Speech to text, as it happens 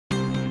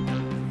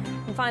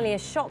And finally, a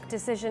shock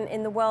decision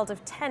in the world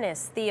of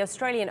tennis. The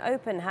Australian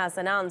Open has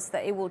announced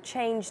that it will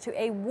change to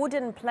a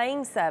wooden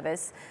playing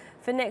service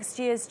for next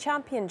year's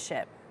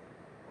championship.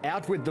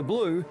 Out with the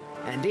blue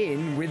and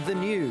in with the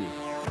new.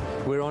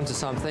 We're onto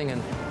something,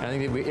 and I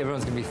think that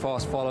everyone's going to be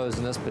fast followers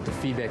in this, but the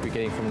feedback we're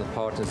getting from the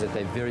partners is that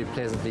they're very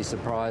pleasantly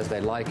surprised, they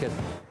like it.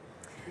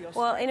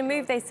 Well, in a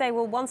move they say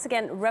will once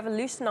again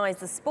revolutionise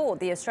the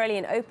sport, the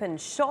Australian Open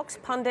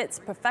shocked pundits,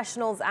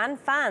 professionals and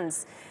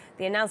fans.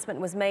 The announcement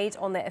was made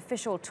on their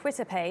official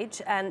Twitter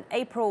page, and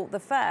April the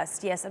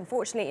 1st. Yes,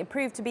 unfortunately, it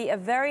proved to be a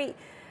very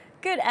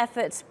good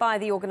effort by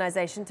the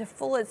organisation to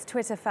fool its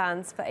Twitter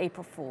fans for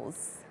April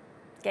Fools.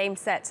 Game,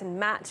 set and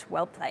match,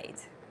 well played.